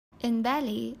In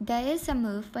ballet, there is a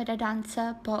move where the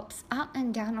dancer bobs up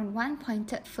and down on one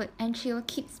pointed foot and she will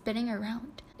keep spinning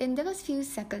around. In those few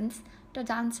seconds, the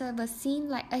dancer will seem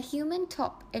like a human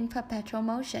top in perpetual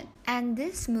motion, and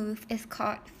this move is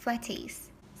called fouettes.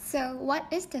 So what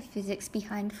is the physics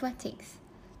behind fouettes?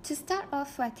 To start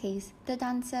off fouettes, the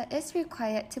dancer is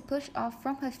required to push off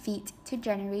from her feet to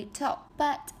generate torque.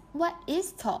 But what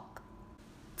is torque?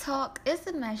 Torque is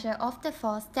a measure of the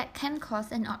force that can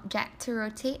cause an object to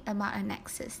rotate about an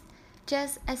axis.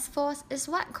 Just as force is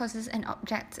what causes an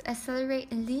object to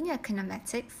accelerate in linear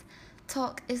kinematics,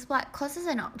 torque is what causes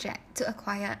an object to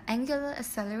acquire angular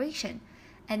acceleration,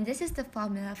 and this is the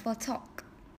formula for torque.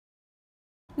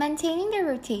 Maintaining the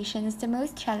rotation is the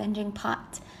most challenging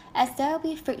part, as there will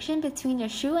be friction between the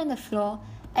shoe and the floor,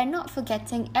 and not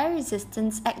forgetting air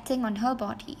resistance acting on her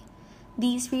body.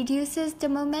 This reduces the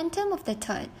momentum of the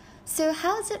turn, so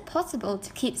how is it possible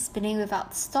to keep spinning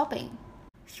without stopping?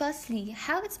 Firstly,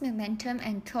 how is momentum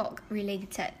and torque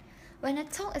related? When a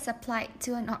torque is applied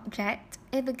to an object,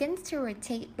 it begins to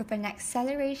rotate with an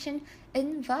acceleration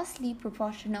inversely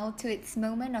proportional to its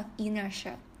moment of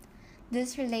inertia.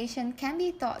 This relation can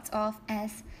be thought of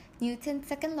as Newton's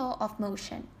second law of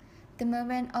motion. The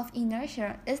moment of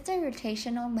inertia is the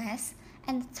rotational mass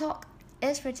and the torque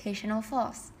is rotational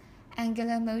force.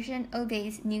 Angular motion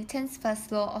obeys Newton's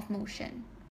first law of motion.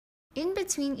 In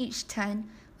between each turn,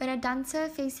 when a dancer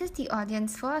faces the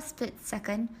audience for a split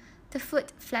second, the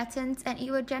foot flattens and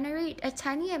it will generate a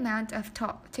tiny amount of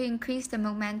torque to increase the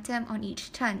momentum on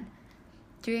each turn.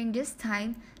 During this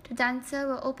time, the dancer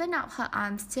will open up her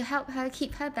arms to help her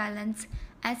keep her balance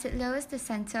as it lowers the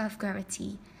center of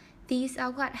gravity. These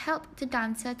are what help the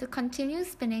dancer to continue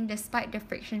spinning despite the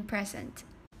friction present.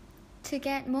 To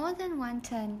get more than one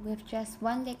turn with just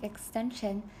one leg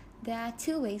extension, there are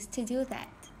two ways to do that.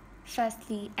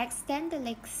 Firstly, extend the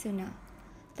leg sooner.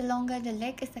 The longer the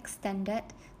leg is extended,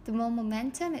 the more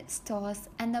momentum it stores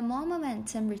and the more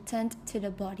momentum returned to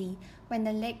the body when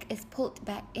the leg is pulled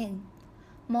back in.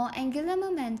 More angular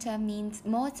momentum means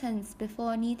more turns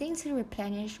before needing to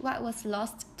replenish what was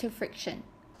lost to friction.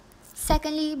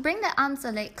 Secondly, bring the arms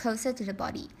or leg closer to the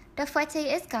body. The fouette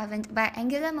is governed by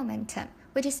angular momentum,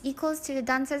 which is equals to the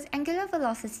dancer's angular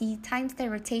velocity times the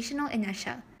rotational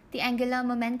inertia. The angular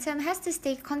momentum has to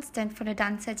stay constant for the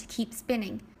dancer to keep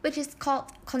spinning, which is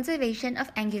called conservation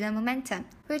of angular momentum.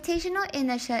 Rotational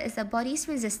inertia is the body's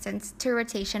resistance to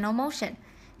rotational motion.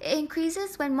 It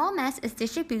increases when more mass is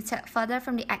distributed further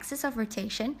from the axis of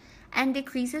rotation and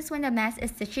decreases when the mass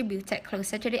is distributed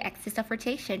closer to the axis of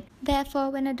rotation.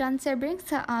 Therefore, when a dancer brings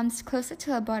her arms closer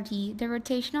to her body, the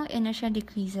rotational inertia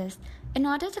decreases. In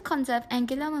order to conserve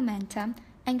angular momentum,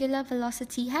 angular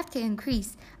velocity have to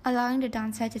increase, allowing the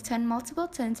dancer to turn multiple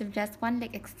turns with just one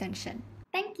leg extension.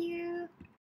 Thank you!